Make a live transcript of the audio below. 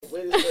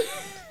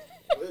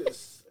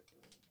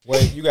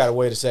Wait, you gotta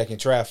wait a second.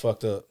 Trap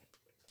fucked up.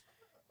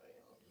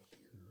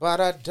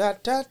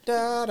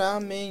 Ba-da-da-da-da,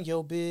 I'm in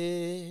your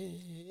bitch.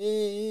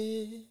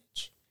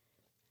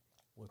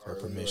 With her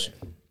permission.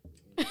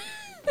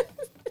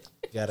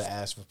 Gotta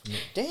ask for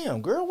permission.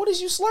 Damn, girl, what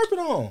is you slurping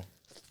on?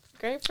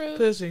 Grapefruit.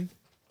 Pussy.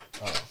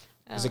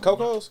 Is it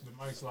Coco's?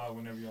 The mic slide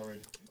whenever y'all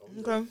ready.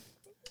 Okay.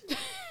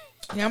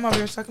 Yeah, I'm over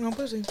here sucking on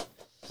pussy.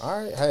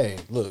 All right. Hey,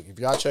 look, if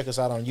y'all check us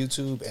out on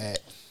YouTube at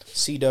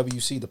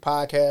CWC the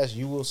podcast,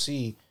 you will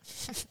see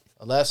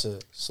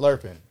Alessa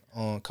slurping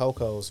on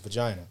Coco's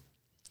vagina.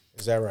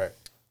 Is that right?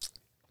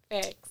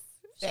 Facts.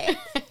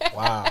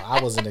 Wow,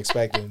 I wasn't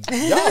expecting.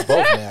 Y'all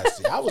both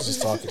nasty. I was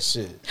just talking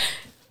shit.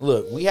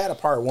 Look, we had a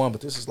part 1,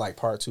 but this is like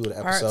part 2 of the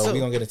episode. We're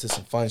going to get into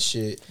some fun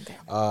shit.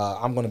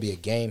 I'm going to be a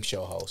game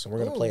show host, and we're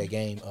going to play a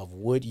game of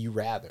Would You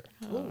Rather.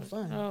 Ooh,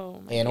 fun.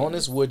 Oh, my And on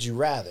this Would You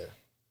Rather,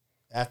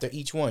 after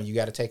each one, you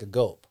got to take a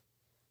gulp.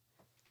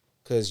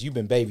 Because you've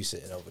been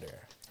babysitting over there.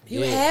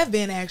 You have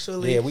been,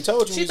 actually. Yeah, we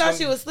told you. She thought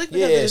she was slick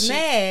because of his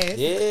mask.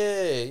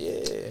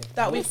 Yeah.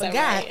 Thought we It's forgot.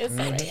 alright, it's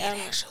But alright. then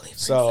actually,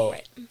 So,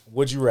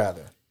 would you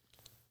rather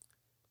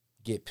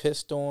get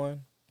pissed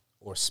on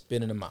or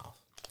spit in the mouth?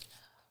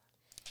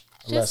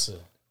 Just- Alessa,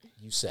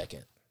 you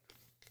second.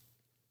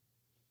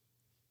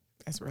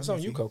 that's That's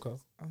on you, Coco.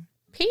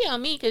 Pee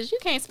on me because you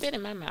can't spit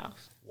in my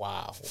mouth.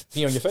 Wow.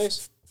 Pee on your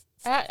face?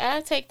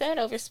 I take that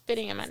over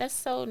spitting in my. That's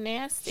so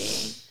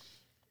nasty.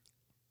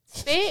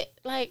 Spit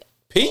like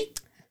Pee?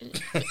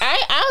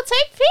 I'll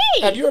take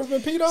pee. Have you ever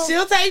been peed on?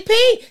 She'll take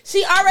pee.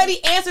 She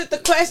already answered the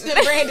question,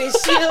 Brandon.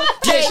 She'll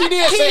take She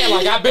did say it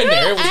like I've been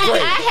there. It was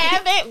great. I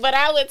haven't, but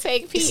I would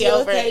take pee She'll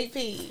over. take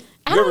pee.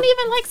 I You don't ever-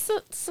 even like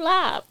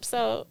slop,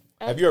 so.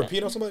 Have you ever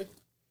peed on somebody?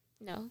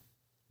 No,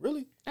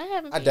 Really? I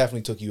haven't. I peed.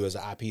 definitely took you as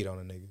I peed on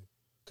a nigga.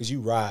 Because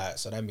you ride,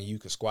 so that means you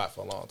could squat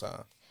for a long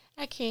time.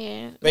 I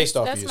can. Based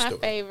off of that's your my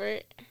story.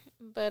 favorite,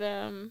 but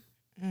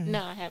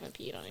no, I haven't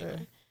peed on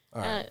anyone.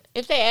 All right.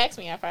 If they asked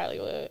me, I probably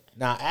would.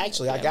 Now,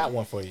 actually, I got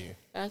one for you.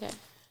 Okay.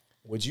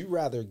 Would you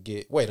rather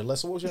get... Wait,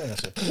 Alessa, what was your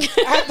answer?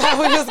 I thought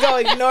we was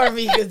going to ignore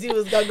me because you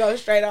was going to go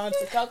straight on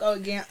to Coco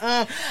again.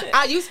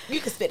 You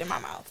can spit in my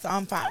mouth, so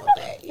I'm fine with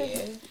that.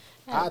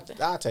 Yeah.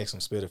 I'll take some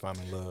spit if I'm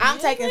in love. I'm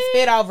taking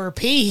spit over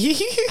pee.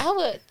 I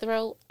would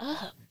throw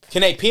up.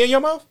 Can they pee in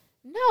your mouth?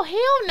 No,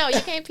 hell no. You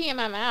can't pee in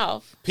my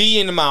mouth. Pee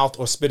in the mouth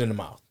or spit in the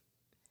mouth?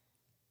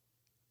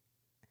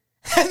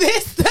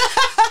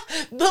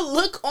 The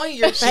look on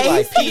your She face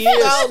like, pee is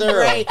is so sterile.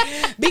 great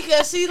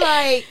because she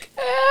like.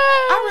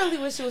 I really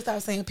wish she would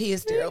stop saying pee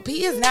is sterile.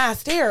 Pee is not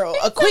sterile.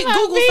 A quick about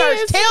Google pee search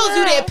is tells you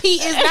sterile. that pee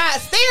is not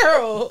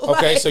sterile.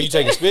 Okay, so you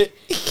take a spit?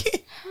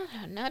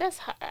 No, that's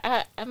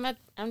hard.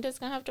 I'm just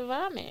gonna have to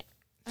vomit.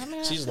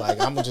 She's like,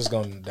 I'm just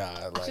going to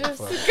die. Like,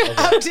 Just- fuck. Okay.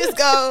 I'm just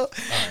go.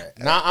 All right.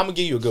 Now, I'm going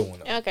to give you a good one,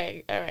 though.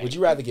 Okay, all right. Would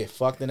you rather get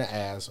fucked in the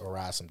ass or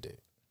ride some dick?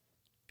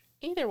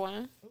 Either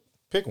one.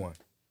 Pick one.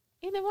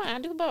 Either one. I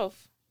do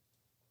both.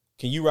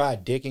 Can you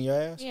ride dick in your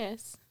ass?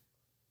 Yes.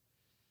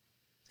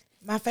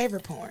 My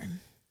favorite porn.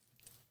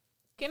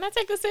 Can I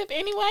take a sip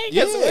anyway?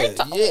 'Cause we're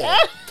talking- Yeah.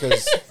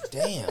 Because,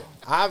 damn.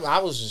 I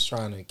was just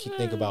trying to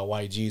think about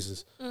white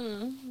Jesus.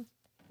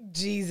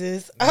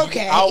 Jesus.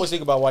 Okay. I always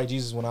think about white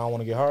Jesus when I don't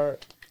want to get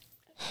hard.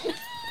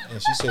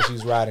 And she said she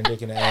was riding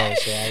dick in the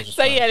ass, so I was just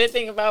So trying- you had to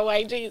think about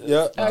white Jesus.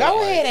 Yep. Okay.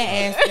 Go ahead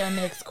and ask your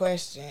next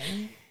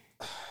question.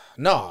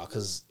 No,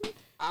 because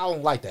I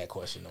don't like that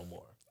question no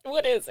more.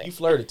 What is You it?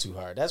 flirted too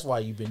hard. That's why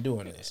you've been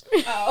doing this.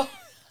 Oh.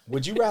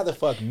 Would you rather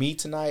fuck me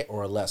tonight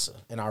or Alessa?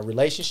 And our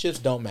relationships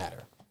don't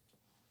matter.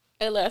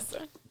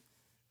 Alessa.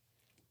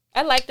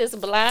 I like this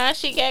blonde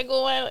she got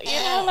going. You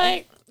know,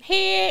 like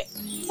head.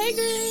 Hey,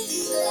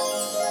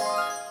 girl.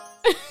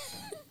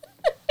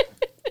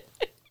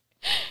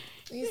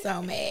 He's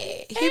so mad.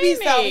 Ain't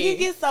He he?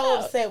 gets so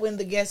upset when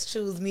the guests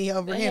choose me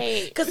over him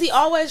Hey. because he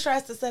always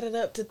tries to set it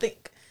up to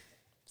think.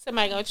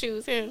 Somebody gonna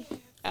choose him.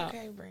 Oh.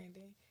 Okay,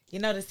 Brandon. You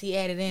notice he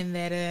added in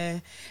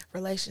that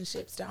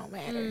relationships don't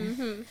matter.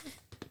 Mm-hmm.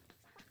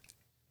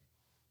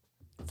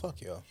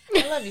 Fuck y'all.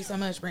 I love you so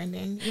much,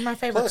 Brandon. You're my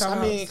favorite Plus,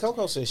 co-host. I mean,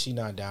 Coco says she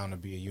not down to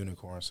be a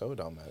unicorn, so it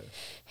don't matter.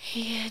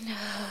 Yeah, no.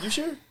 You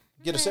sure?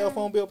 Get a cell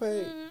phone bill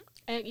paid?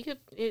 And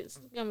it's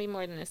gonna be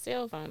more than a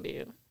cell phone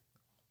bill.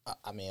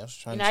 I mean, I was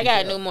trying You to know, I cheap got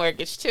it a new up.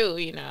 mortgage too.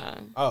 You know,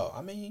 Oh,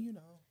 I mean, you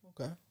know,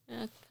 okay.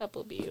 a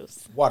couple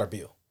bills. Water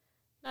bill.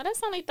 No,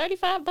 that's only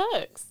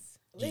 $35.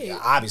 Yeah,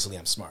 obviously,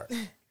 I'm smart.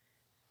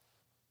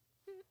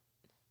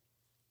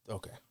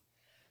 Okay.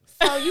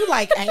 So you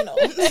like anal.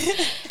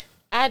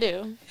 I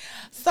do.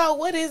 So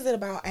what is it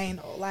about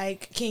anal?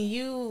 Like, can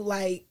you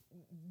like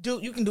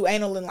you can do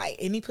anal in like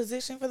any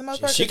position for the most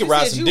part? She 'Cause can you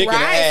ride said some you dick in the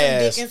ride some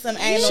ass. dick and some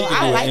anal. She I can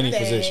do it like in any that.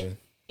 position.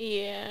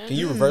 Yeah. Can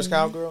you reverse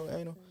cowgirl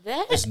anal?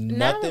 That There's not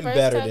nothing reverse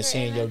better than cover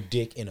seeing anal. your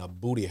dick in a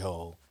booty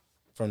hole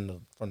from the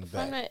back.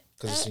 From the-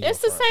 'Cause it's in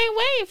it's your the front. same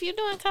way if you're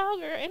doing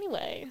cowgirl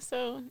anyway.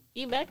 So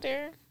you back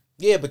there.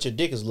 Yeah, but your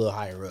dick is a little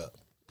higher up.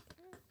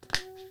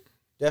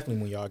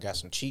 Definitely when y'all got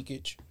some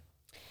cheekage.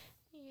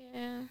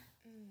 Yeah.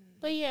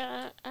 But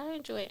yeah, I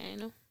enjoy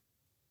anal.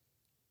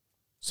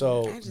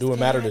 So I just do it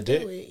matter cannot the do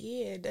dick? it.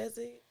 Yeah, does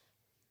it?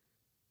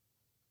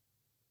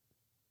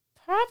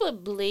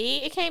 Probably.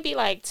 It can't be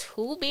like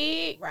too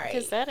big. Right.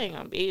 Because that ain't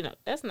going to be,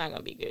 that's not going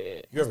to be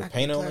good. You ever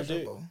paint on a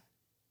dick?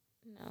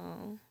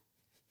 No.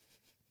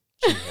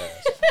 She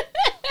has.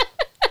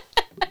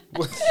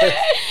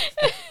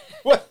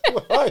 What?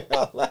 Why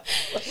y'all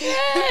laughing?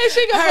 Yeah,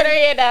 she gonna put her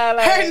head down.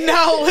 Like, Her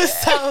no was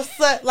so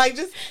like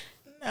just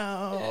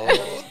no.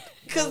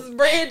 Because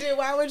Brandon,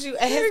 why would you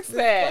ask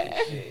that?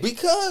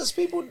 Because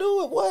people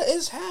do it. What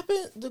has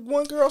happened? The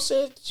one girl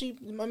said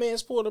my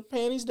man's pulled her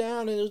panties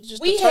down, and it was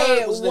just We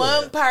had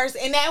one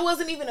person, and that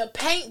wasn't even a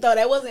paint though.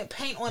 That wasn't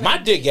paint on my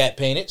dick got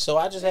painted, so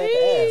I just had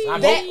to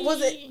ask. That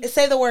was it.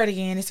 Say the word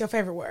again. It's your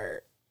favorite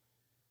word.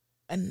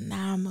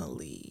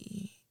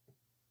 Anomaly.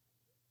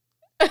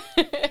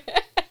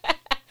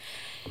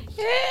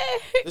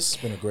 This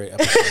has been a great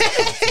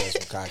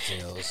episode of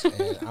Cocktails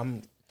with Cocktails,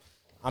 and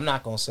I'm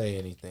not gonna say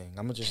anything.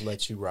 I'm gonna just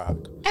let you rock.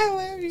 I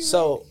love you.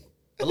 So,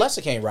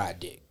 Alessa can't ride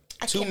dick.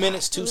 2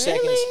 minutes, 2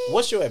 seconds.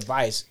 What's your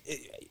advice?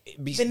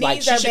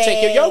 Like, she should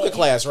take your yoga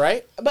class,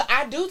 right? But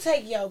I do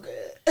take yoga.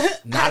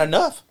 Not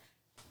enough.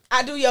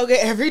 I do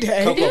yoga every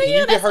day. Coco, can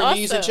you get her awesome.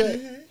 knees in check?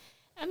 Mm-hmm.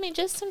 I mean,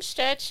 just some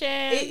stretching.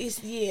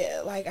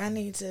 Like I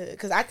need to,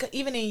 because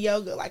even in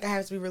yoga, like I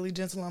have to be really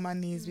gentle on my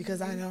knees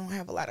because I don't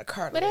have a lot of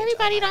cartilage. But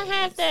everybody don't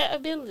have that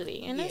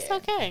ability, and that's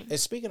okay. And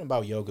speaking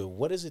about yoga,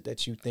 what is it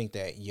that you think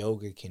that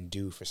yoga can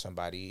do for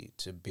somebody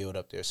to build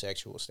up their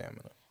sexual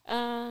stamina?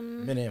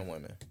 Men and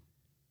women.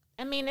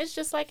 I mean, it's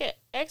just like an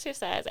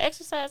exercise.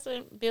 Exercise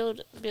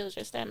builds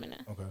your stamina.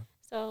 Okay.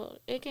 So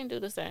it can do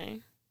the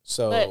same.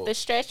 So, but the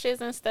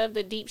stretches and stuff,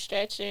 the deep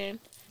stretching.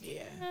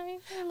 Yeah. A I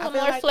little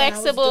feel more like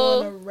flexible.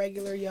 When I was doing a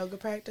regular yoga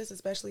practice,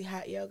 especially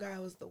hot yoga, I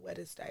was the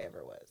wettest I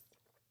ever was.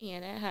 Yeah,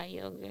 that hot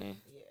yoga.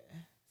 Yeah.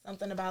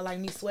 Something about like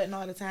me sweating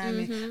all the time.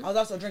 And I was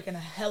also drinking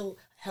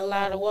a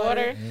lot of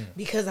water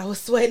because I was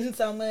sweating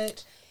so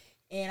much.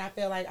 And I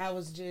feel like I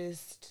was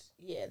just,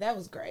 that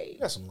was great. You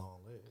got some long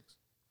legs.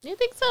 You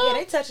think so? Yeah,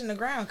 they touching the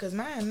ground because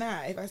mine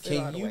not. If I sit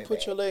all the way Can you put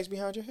back. your legs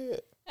behind your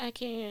head? I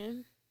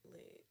can.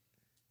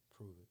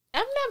 Prove it.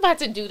 I'm not about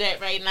to do that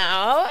right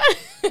now.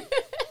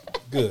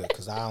 Good,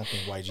 because I don't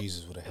think White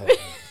Jesus would have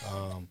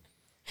helped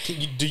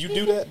me. Do you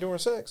do that during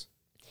sex?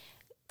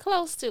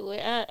 Close to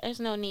it. There's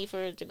no need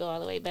for it to go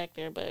all the way back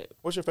there, but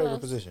what's your favorite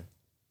position?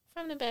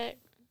 From the back.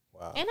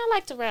 Wow. And I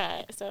like to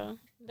ride, so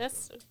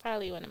that's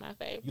probably one of my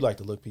favorites. You like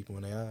to look people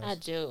in the eyes? I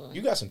do.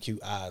 You got some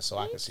cute eyes, so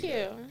I can see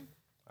that. Thank you.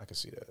 I can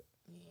see that.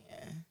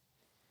 Yeah.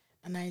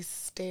 A nice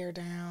stare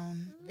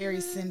down. Very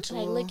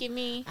sensual. Like, look at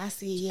me. I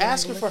see.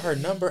 Ask her for her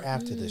number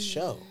after the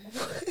show.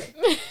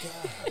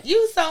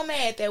 You so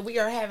mad that we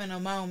are having a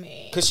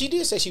moment. Because she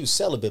did say she was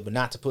celibate, but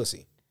not to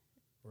pussy.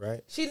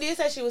 Right? She did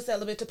say she was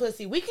celibate to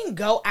pussy. We can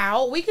go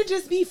out. We can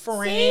just be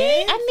friends.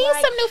 See? I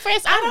need some new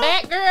friends. I'm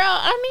back, girl.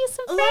 I need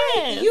some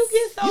friends. You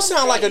get so You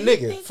sound like a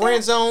nigga. Friend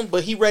that? zone,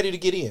 but he ready to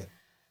get in.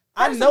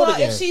 I First know of all,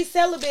 the game. if she's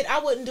celibate, I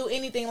wouldn't do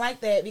anything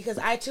like that because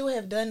I too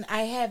have been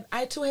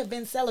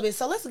celibate.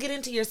 So let's get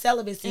into your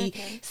celibacy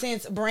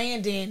since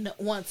Brandon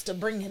wants to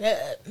bring it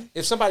up.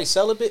 If somebody's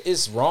celibate,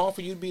 it's wrong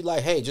for you to be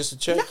like, hey, just to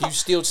check, you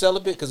still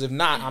celibate? Because if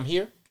not, I'm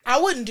here.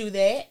 I wouldn't do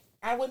that.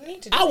 I wouldn't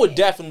need to do I would that.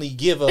 definitely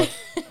give a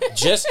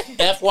just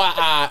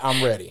FYI,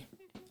 I'm ready.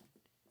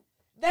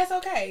 That's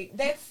okay.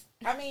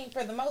 I mean,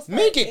 for the most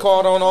part. Me get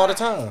called on all the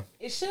time.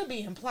 It should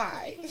be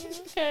implied.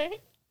 Okay.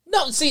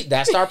 No, see,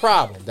 that's our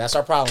problem. That's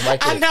our problem right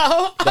there. I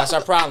know. That's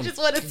our problem. I just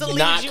wanted to You're lead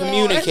not you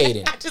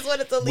communicating. on. I just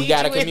wanted to lead We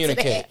got to you into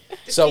communicate. that.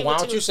 So See why what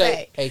don't you would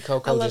say, hey,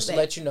 Coco, love just to that.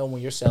 let you know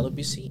when your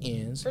celibacy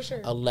ends, For sure.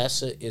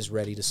 Alessa is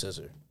ready to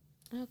scissor.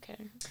 Okay.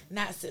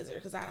 Not scissor,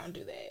 because I don't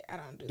do that. I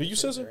don't do Do the you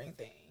scissor? scissoring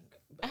thing.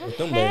 With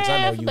them legs,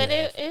 I know you but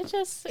have. it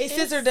just...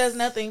 Scissor does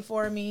nothing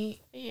for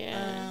me.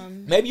 Yeah.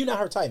 Maybe you're not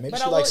her type. Maybe But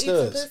she I will likes eat some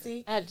studs.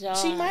 pussy. I don't.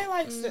 She might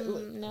like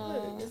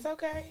no. Look, it's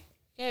okay.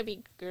 Yeah,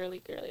 be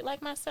girly,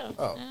 like myself.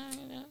 Oh.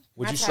 You know.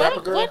 Would you My strap a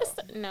type. girl?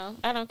 No,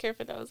 I don't care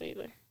for those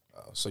either.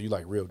 Oh, so you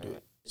like real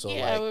dick. So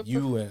Yeah, I like would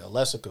you and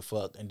Alessa could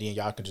fuck, and then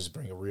y'all can just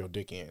bring a real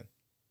dick in.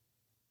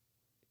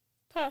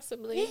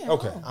 Possibly. Yeah.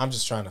 Okay, I'm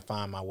just trying to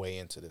find my way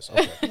into this.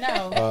 Okay.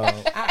 No.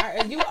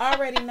 You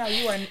already know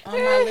you are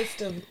on my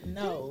list of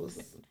no's.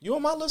 You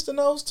on my list of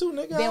those too,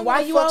 nigga? Then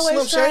why you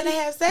always trying to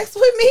have sex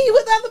with me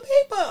with other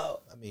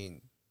people? I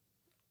mean,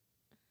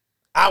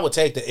 I would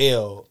take the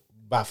L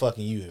by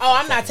fucking you. Oh,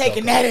 I'm not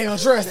taking that L.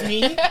 Trust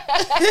me. He said not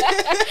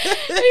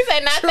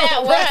that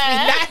Trust me,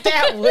 one. not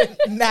that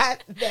one.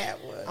 Not that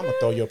one. I'm gonna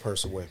throw your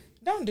purse away.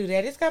 Don't do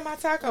that. It's got my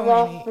taco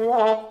in it.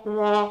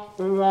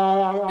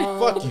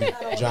 Fuck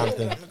you,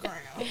 Jonathan.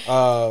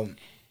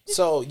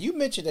 So you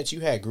mentioned that you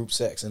had group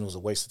sex and it was a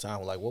waste of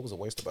time. Like, what was a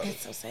waste about it?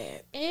 It's so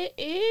sad. It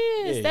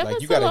is. Yeah, That like,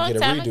 was you a gotta long get a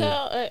time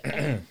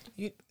redo.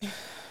 ago.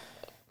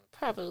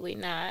 Probably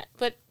not,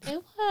 but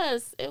it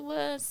was. It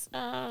was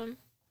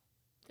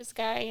this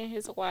guy and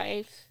his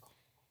wife.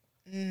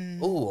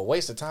 Ooh, a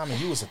waste of time,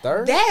 and you was a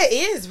third. That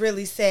is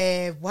really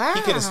sad. Wow.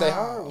 He couldn't stay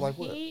hard. Like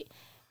what?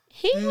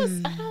 He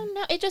was. I don't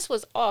know. It just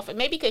was off.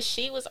 Maybe because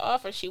she was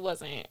off, or she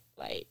wasn't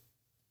like.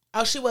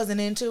 Oh, she wasn't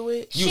into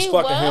it? You was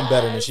fucking him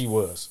better than she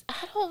was. I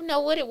don't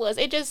know what it was.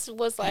 It just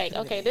was like,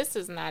 okay, this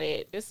is not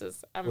it.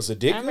 Was the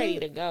dick I'm ready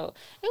to go.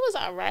 It was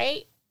all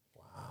right.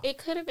 Wow. It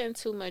could have been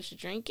too much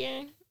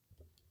drinking.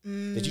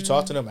 Did you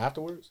talk to them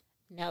afterwards?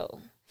 No.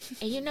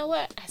 And you know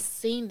what? I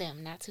seen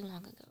them not too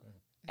long ago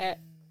at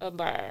a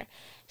bar.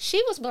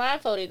 She was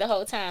blindfolded the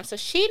whole time, so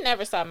she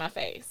never saw my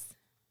face.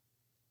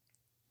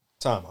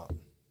 Time out.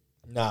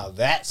 Now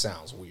that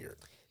sounds weird.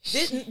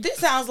 This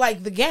sounds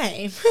like the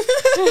game. She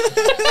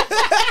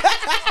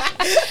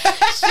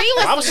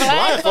was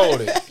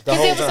blindfolded the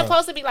whole time. It was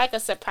supposed to be like a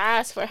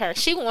surprise for her.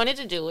 She wanted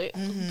to do it,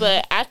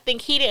 but I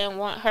think he didn't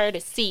want her to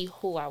see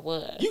who I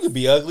was. You could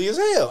be ugly as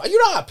hell. You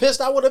know how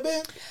pissed I would have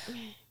been?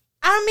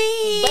 I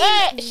mean,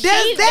 but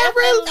does that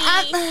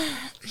really?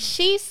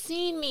 She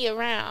seen me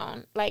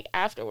around like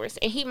afterwards,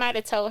 and he might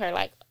have told her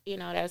like, you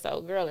know, that's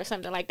old girl or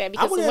something like that.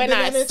 Because when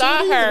I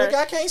saw her, like,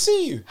 I can't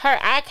see you. Her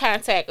eye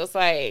contact was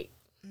like.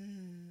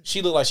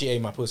 She looked like she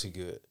ate my pussy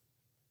good.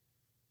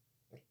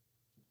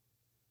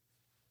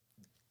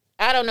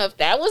 I don't know if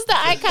that was the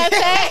eye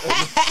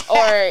contact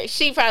or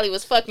she probably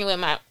was fucking with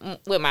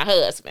my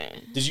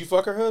husband. Did you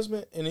fuck her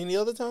husband in any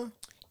other time?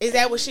 Is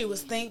that what she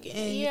was thinking?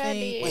 Yeah, I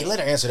did. Wait, let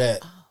her answer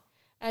that.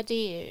 I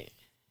did.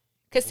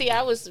 Because, see,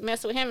 I was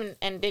messing with him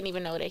and didn't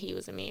even know that he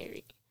was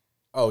married.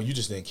 Oh, you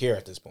just didn't care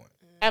at this point.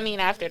 I mean,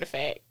 after the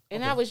fact.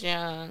 And I was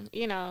young,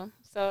 you know.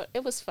 So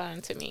it was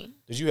fun to me.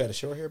 Did you have a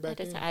short hair back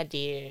then? I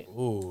did.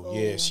 Ooh,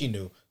 yeah, she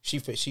knew. She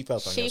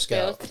felt on your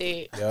scalp. She felt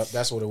it. Yep,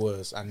 that's what it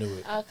was. I knew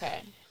it.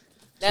 Okay.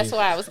 That's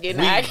why I was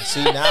getting eye.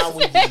 See, now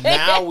we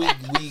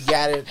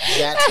got it.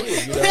 Got to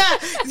it, you know?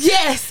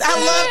 Yes,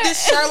 I love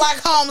this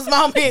Sherlock Holmes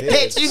moment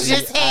that you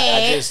just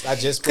had. I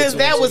just because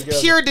that was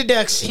together. Pure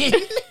deduction.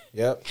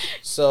 Yep.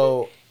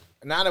 So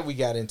now that we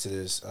got into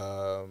this,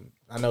 I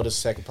know this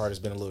second part has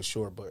been a little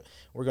short, but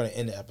we're going to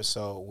end the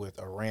episode with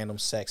a random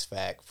sex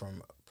fact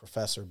from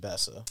Professor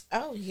Bessa.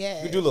 Oh,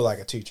 yeah. You do look like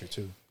a teacher,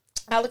 too.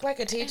 I look like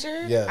a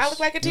teacher? Yes. I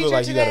look like a teacher. You look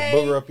like today. You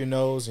got a booger up your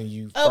nose and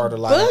you fart a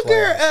lot.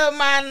 Booger up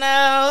my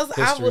nose.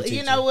 History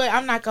you know what?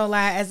 I'm not going to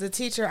lie. As a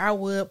teacher, I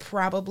would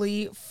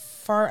probably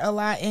fart a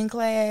lot in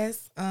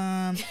class.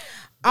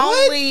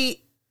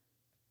 Only.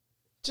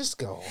 Just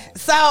go on.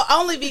 So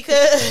only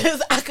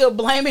because I could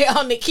blame it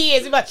on the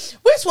kids. But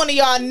which one of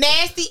y'all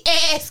nasty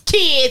ass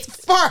kids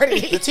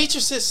farted? The teacher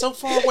sits so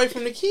far away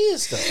from the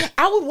kids, though.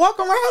 I would walk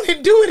around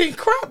and do it and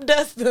crop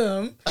dust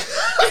them.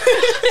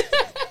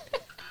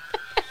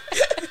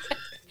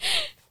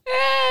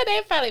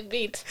 They probably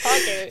be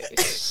talking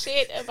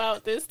shit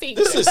about this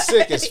teacher. This is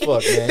sick as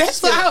fuck, man.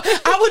 That's why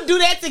I would do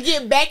that to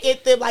get back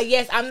at them. Like,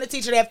 yes, I'm the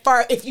teacher that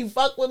fart. If you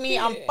fuck with me,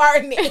 I'm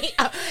farting.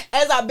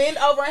 As I bend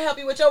over and help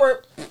you with your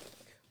work.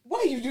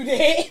 Why you do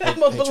that?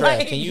 I'm a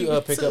Trav, can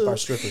you pick up our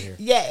stripper here?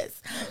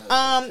 Yes.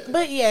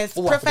 But yes,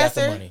 Ooh,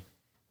 Professor. I forgot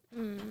the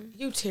money.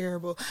 You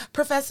terrible.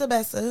 Professor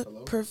Bessa.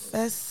 Hello?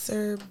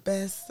 Professor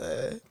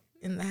Bessa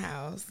in the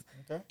house.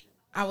 Okay.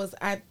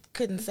 I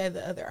couldn't say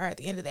the other R at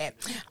the end of that.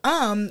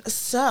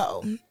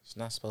 So it's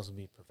not supposed to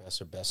be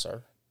Professor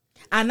Besser.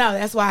 I know,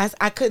 that's why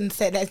I couldn't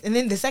say that. And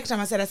then the second time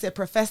I said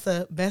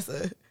Professor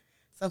Bessa.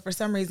 So for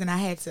some reason I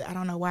had to. I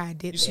don't know why I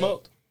did that. You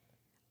smoked?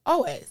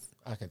 Always.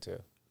 I can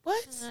tell.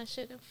 What? I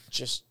should have.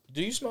 Just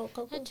do you smoke,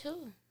 Coco? I do.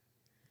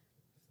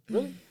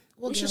 Really?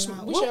 We should should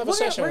have a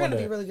session. We're one gonna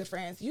day. be really good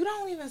friends. You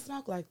don't even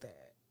smoke like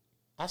that.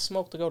 I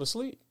smoke to go to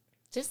sleep.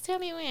 Just tell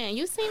me when.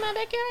 You see my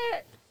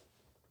backyard?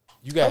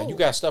 You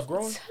got stuff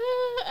growing?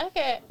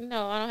 Okay.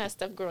 No, I don't have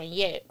stuff growing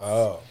yet.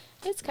 Oh.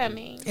 It's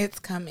coming. It's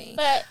coming.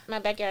 But my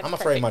backyard. I'm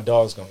afraid my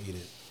dog's gonna eat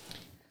it.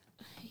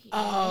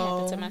 Yeah, that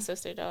happened to my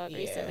sister dog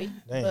recently.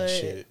 Dang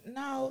shit.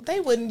 No, they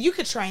wouldn't. You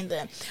could train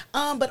them.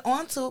 But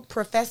on to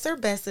Professor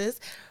Bessa's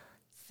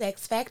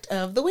sex fact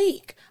of the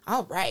week.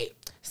 All right.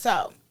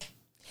 So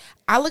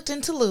I looked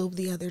into lube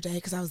the other day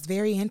because I was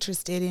very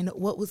interested in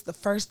what was the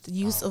first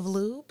use of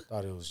lube.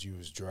 Thought it was you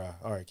was dry.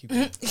 All right, keep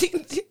going.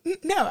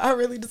 No, I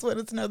really just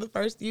wanted to know the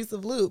first use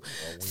of lube.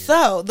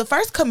 So the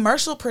first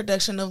commercial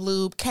production of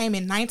lube came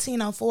in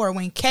 1904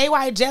 when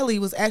KY jelly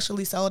was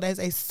actually sold as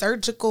a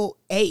surgical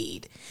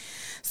aid.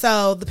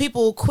 So the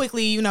people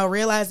quickly,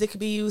 realized it could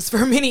be used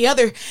for many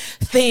other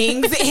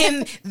things.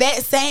 In that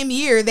same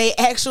year, they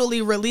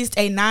actually released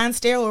a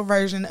non-sterile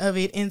version of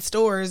it in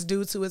stores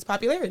due to its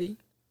popularity.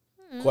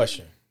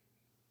 Question: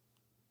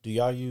 do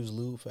y'all use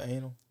lube for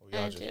anal? Or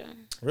y'all I do.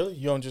 Really?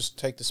 You don't just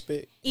take the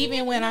spit?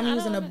 Even when I'm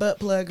using a butt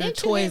plug or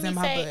toys in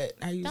my butt,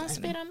 I use don't anal.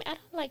 spit on me. I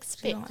don't like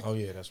spit. Oh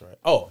yeah, that's right.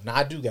 Oh, now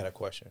I do got a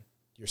question.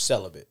 You're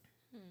celibate.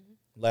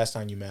 Last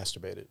time you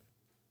masturbated?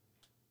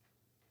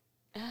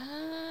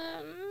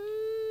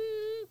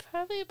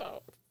 Probably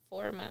about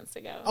 4 months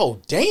ago. Oh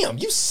damn,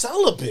 you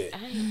celibate.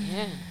 I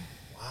am.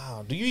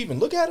 Wow. Do you even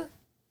look at her?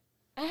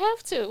 I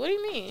have to. What do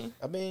you mean?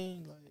 I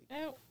mean,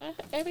 like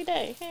every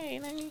day. Hey,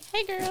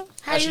 hey, girl.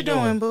 How you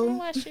doing, boo? I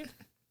watch you.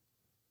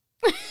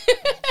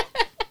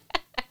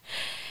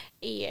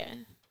 Yeah.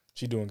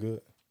 She doing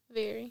good?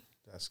 Very.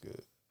 That's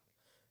good.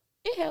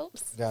 It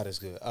helps. God is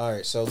good. All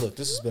right, so look,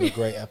 this has been a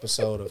great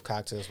episode of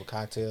Cocktails with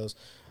Cocktails.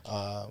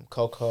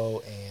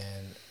 Coco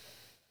and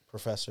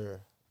Professor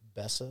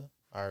Bessa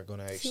are going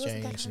to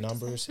exchange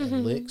numbers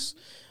and licks.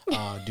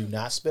 Do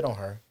not spit on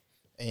her.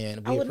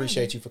 And we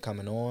appreciate you for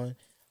coming on.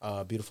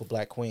 Beautiful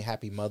Black Queen,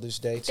 happy Mother's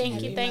Day to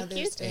you. Thank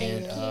you.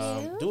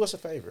 And do us a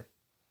favor.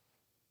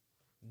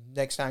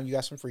 Next time you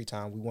got some free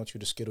time, we want you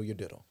to skittle your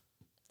diddle.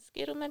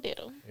 Skittle my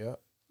diddle. Yep.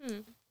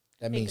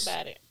 That means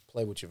about it.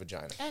 Play with your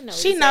vagina. I know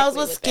she knows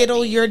what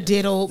skittle your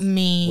diddle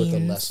means. With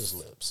the less's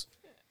lips.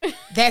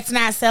 That's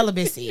not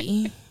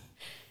celibacy.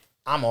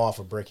 I'm all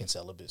for breaking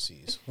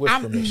celibacies with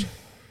permission.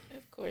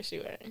 Of course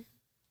you are.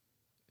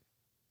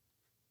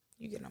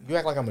 You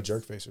act like I'm a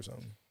jerk face or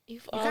something.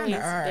 You've always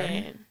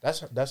been.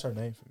 That's her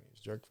name for me. It's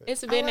jerk face.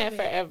 It's been there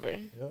forever.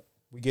 Yep.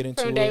 We get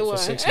into it for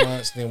 6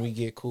 months, then we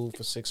get cool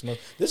for 6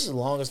 months. This is the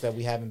longest that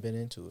we haven't been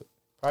into it.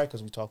 Probably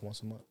because we talk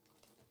once a month.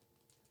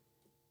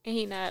 And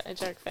he not a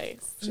jerk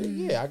face. So,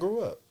 yeah, I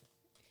grew up.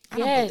 I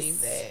don't believe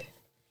that.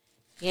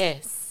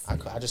 Yes.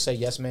 I just say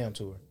yes, ma'am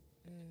to her.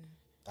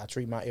 I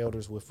treat my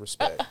elders with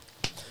respect.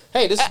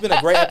 Hey, this has been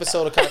a great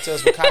episode of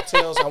Cocktails with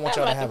Cocktails. I want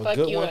y'all to have a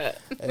good one.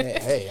 And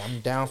hey,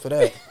 I'm down for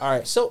that. All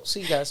right, so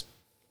see you guys.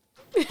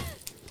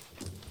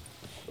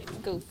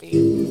 Goofy.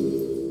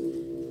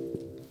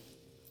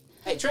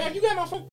 Hey, Trav, you got my phone?